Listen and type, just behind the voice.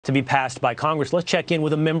to be passed by Congress. Let's check in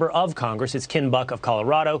with a member of Congress. It's Ken Buck of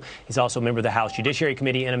Colorado. He's also a member of the House Judiciary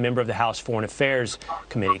Committee and a member of the House Foreign Affairs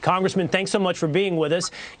Committee. Congressman, thanks so much for being with us.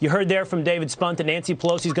 You heard there from David Spunt that Nancy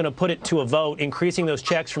Pelosi is going to put it to a vote, increasing those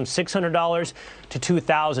checks from $600 to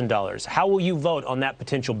 $2,000. How will you vote on that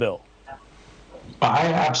potential bill? I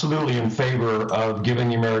absolutely in favor of giving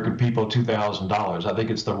the American people $2,000. I think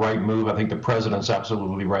it's the right move. I think the president's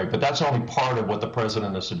absolutely right. But that's only part of what the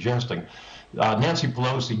president is suggesting. Nancy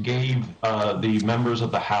Pelosi gave the members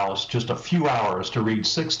of the House just a few hours to read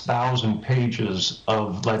 6,000 pages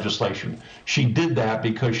of legislation. She did that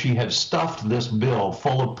because she had stuffed this bill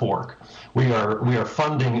full of pork. We are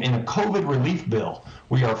funding, in a COVID relief bill,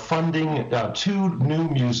 we are funding 2 new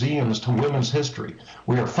museums to women's history.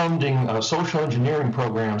 We are funding social engineering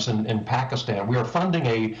programs in Pakistan. We are funding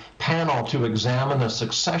a panel to examine the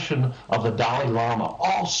succession of the Dalai Lama.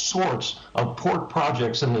 All sorts of pork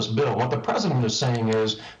projects in this bill. What the president is saying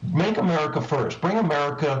is, make America first. Bring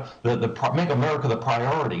America, make America the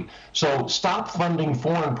priority. So stop funding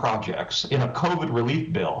foreign projects in a COVID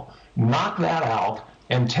relief bill. Knock that out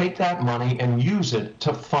and take that money and use it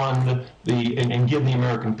to fund and give the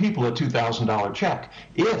American people a $2,000 check.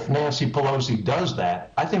 If Nancy Pelosi does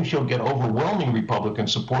that, I think she'll get overwhelming Republican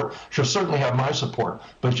support. She'll certainly have my support.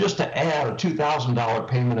 But just to add a $2,000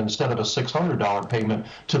 payment instead of a $600 payment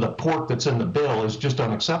to the pork that's in the bill is just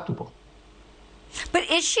unacceptable.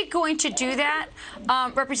 But is she going to do that,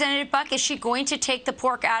 Representative Buck? Is she going to take the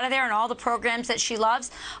pork out of there and all the programs that she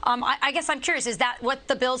loves? I guess I'm curious, is that what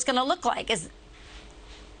the bill's going to look like?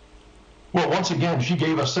 Well, once again, she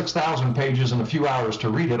gave us 6,000 pages in a few hours to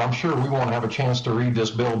read it. I'm sure we won't have a chance to read this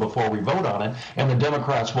bill before we vote on it, and the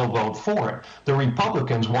Democrats will vote for it. The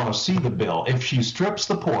Republicans want to see the bill. If she strips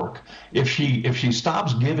the pork, if she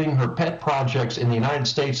stops giving her pet projects in the United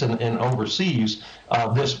States and overseas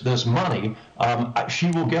this money,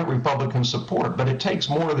 she will get Republican support. But it takes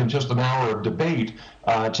more than just an hour of debate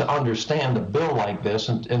to understand a bill like this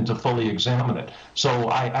and to fully examine it. So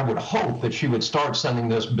I would hope that she would start sending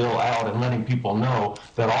this bill out and letting people know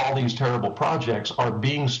that all these terrible projects are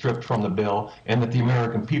being stripped from the bill and that the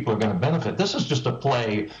American people are going to benefit. This is just a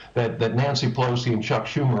play that Nancy Pelosi and Chuck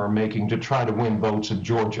Schumer are making to try to win votes in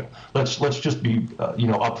Georgia. Let's just be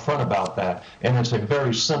upfront about that. And it's a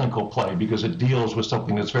very cynical play because it deals with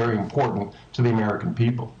something that's very important to the American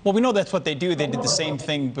people. Well, we know that's what they do. They did the same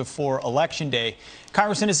thing before Election Day.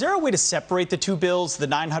 Congressman, is there a way to separate the two bills, the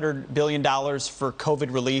 $900 billion for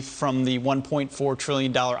COVID relief from the $1.4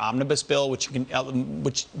 trillion omnibus bill, which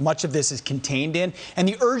much of this is contained in? And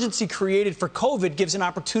the urgency created for COVID gives an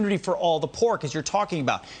opportunity for all the pork, as you're talking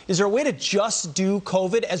about. Is there a way to just do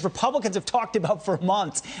COVID, as Republicans have talked about for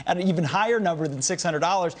months, at an even higher number than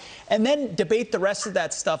 $600, and then debate the rest of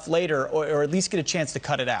that stuff later, or at least get a chance to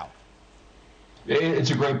cut it out? It's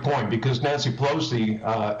a great point, because Nancy Pelosi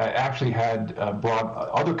actually had brought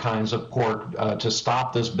other kinds of pork to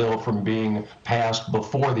stop this bill from being passed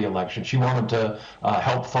before the election. She wanted to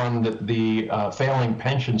help fund the failing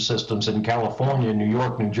pension systems in California, New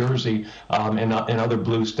York, New Jersey, and other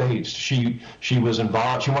blue states. She was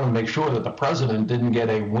involved. She wanted to make sure that the president didn't get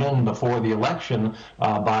a win before the election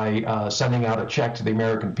by sending out a check to the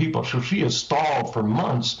American people. So she has stalled for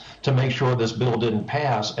months to make sure this bill didn't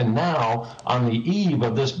pass. And now, on the eve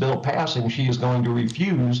of this bill passing, she is going to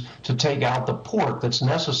refuse to take out the pork that's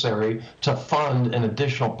necessary to fund an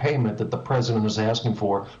additional payment that the president is asking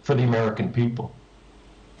for the American people.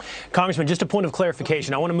 Congressman, just a point of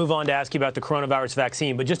clarification. I want to move on to ask you about the coronavirus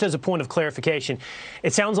vaccine, but just as a point of clarification,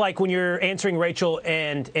 it sounds like when you're answering Rachel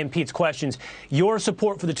and Pete's questions, your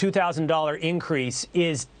support for the $2,000 increase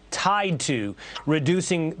is tied to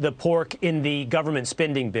reducing the pork in the government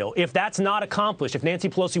spending bill. If that's not accomplished, if Nancy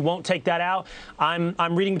Pelosi won't take that out, I'm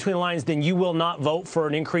reading between the lines, then you will not vote for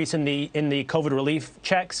an increase in the COVID relief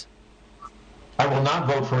checks? I will not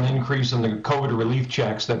vote for an increase in the COVID relief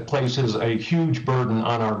checks that places a huge burden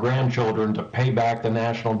on our grandchildren to pay back the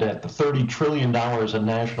national debt, the $30 trillion in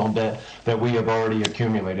national debt that we have already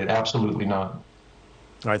accumulated. Absolutely not.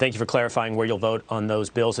 All right, thank you for clarifying where you'll vote on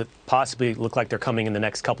those bills that possibly look like they're coming in the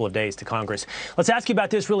next couple of days to Congress. Let's ask you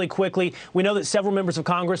about this really quickly. We know that several members of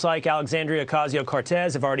Congress, like Alexandria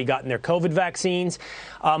Ocasio-Cortez, have already gotten their COVID vaccines.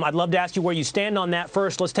 I'd love to ask you where you stand on that.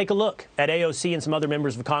 First, let's take a look at AOC and some other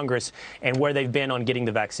members of Congress and where they've been on getting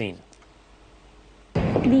the vaccine.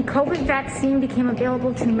 The COVID vaccine became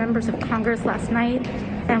available to members of Congress last night,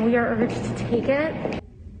 and we are urged to take it.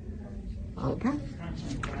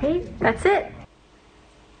 Okay, that's it.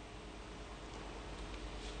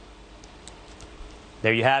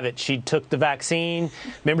 There you have it. She took the vaccine.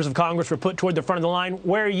 Members of Congress were put toward the front of the line.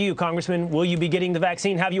 Where are you, Congressman? Will you be getting the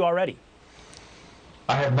vaccine? Have you already?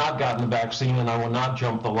 I have not gotten the vaccine, and I will not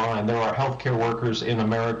jump the line. There are healthcare workers in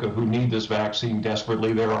America who need this vaccine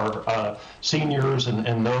desperately. There are seniors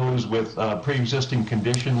and those with pre-existing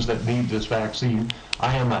conditions that need this vaccine.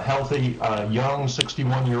 I am a healthy, young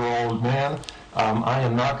 61-year-old man. I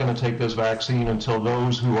am not going to take this vaccine until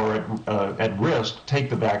those who are at risk take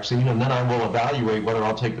the vaccine, and then I will evaluate whether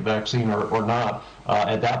I'll take the vaccine or not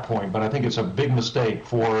at that point. But I think it's a big mistake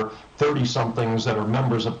for 30-somethings that are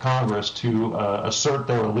members of Congress to assert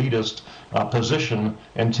their elitist position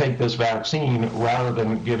and take this vaccine rather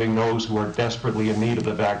than giving those who are desperately in need of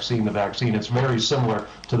the vaccine. It's very similar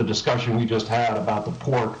to the discussion we just had about the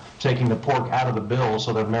pork, taking the pork out of the bill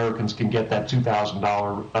so that Americans can get that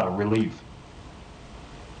 $2,000 relief.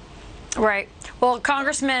 Right. Well,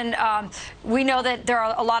 Congressman, we know that there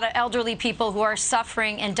are a lot of elderly people who are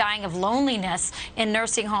suffering and dying of loneliness in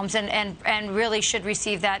nursing homes and really should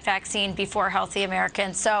receive that vaccine before healthy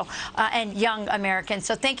Americans and young Americans.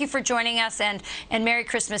 So thank you for joining us, and Merry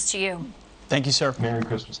Christmas to you. Thank you, sir. Merry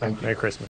Christmas. Thank you. Merry Christmas.